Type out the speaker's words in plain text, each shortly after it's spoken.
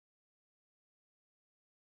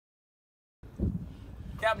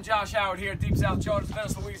Captain Josh Howard here, deep South Georgia,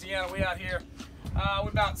 Venice, Louisiana. We out here. We're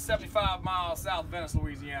about 75 miles south of Venice,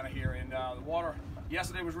 Louisiana here, and the water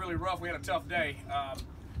yesterday was really rough. We had a tough day.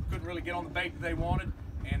 Couldn't really get on the bait that they wanted,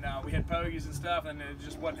 and we had pogies and stuff, and it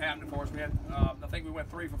just wasn't happening for us. We had, I think we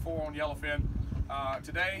went 3 for 4 on yellowfin.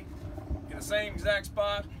 Today, in the same exact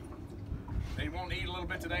spot. They want to eat a little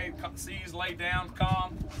bit today. The seas laid down,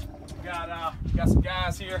 calm. We got some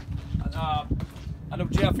guys here. I know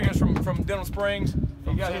Jeff here's from Denham Springs.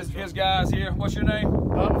 He got his guys here. What's your name?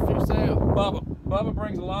 Bubba for sale. Bubba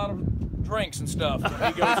brings a lot of drinks and stuff.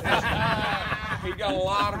 He goes fishing. He got a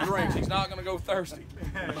lot of drinks. He's not going to go thirsty.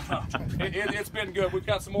 It's been good. We've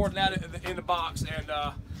got some more than that in the box, and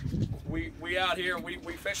we out here and we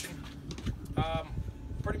fishing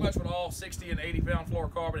pretty much with all 60 and 80 pound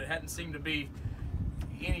fluorocarbon. It hadn't seemed to be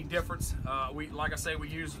any difference. Like I say, we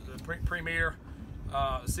use the Premier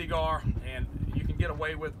cigar, and you can get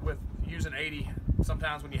away with using 80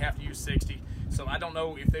 sometimes when you have to use 60. So I don't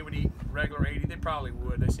know if they would eat regular 80. They probably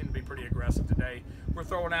would. They seem to be pretty aggressive today. We're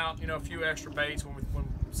throwing out, a few extra baits when we're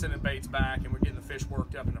sending baits back, and we're getting the fish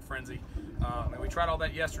worked up in a frenzy. And we tried all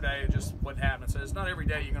that yesterday. It just wasn't happening. So it's not every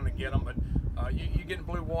day you're going to get them, but you get in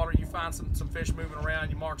blue water, you find some fish moving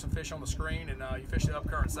around, you mark some fish on the screen, and you fish the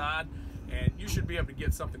upcurrent side, and you should be able to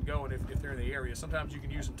get something going if they're in the area. Sometimes you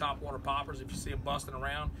can use some top water poppers. If you see them busting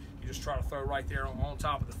around, you just try to throw right there on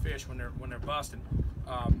top of the fish when they're busting.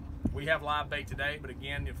 We have live bait today, but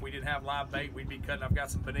again, if we didn't have live bait, we'd be cutting. I've got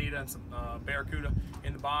some bonita and some barracuda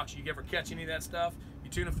in the box. You ever catch any of that stuff, you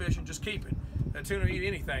tuna fishing, just keep it. The tuna eat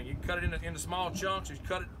anything. You can cut it into small chunks. You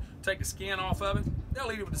cut it, take the skin off of it.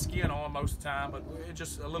 They'll eat it with the skin on most of the time, but it's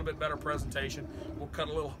just a little bit better presentation. We'll cut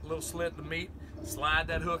a little slit in the meat, slide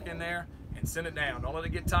that hook in there, and send it down. Don't let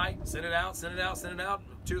it get tight. Send it out, send it out, send it out,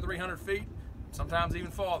 200 or 300 feet, sometimes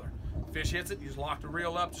even farther. Fish hits it, you just lock the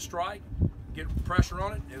reel up to strike, get pressure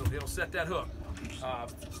on it, it'll set that hook.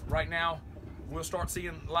 Right now, we'll start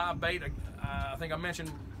seeing live bait. I think I mentioned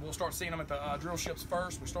we'll start seeing them at the drill ships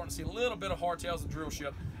first. We're starting to see a little bit of hardtails at the drill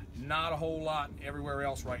ship, not a whole lot everywhere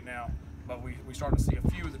else right now, but we starting to see a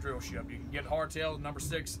few of the drill ship. You can get hardtails, number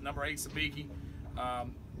 6, number 8 sabiki. You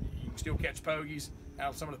can still catch pogies out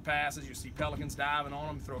of some of the passes. You see pelicans diving on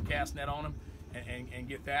them, throw a cast net on them, and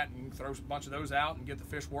get that, and you can throw a bunch of those out and get the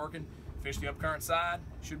fish working. Fish the upcurrent side,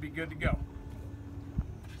 should be good to go.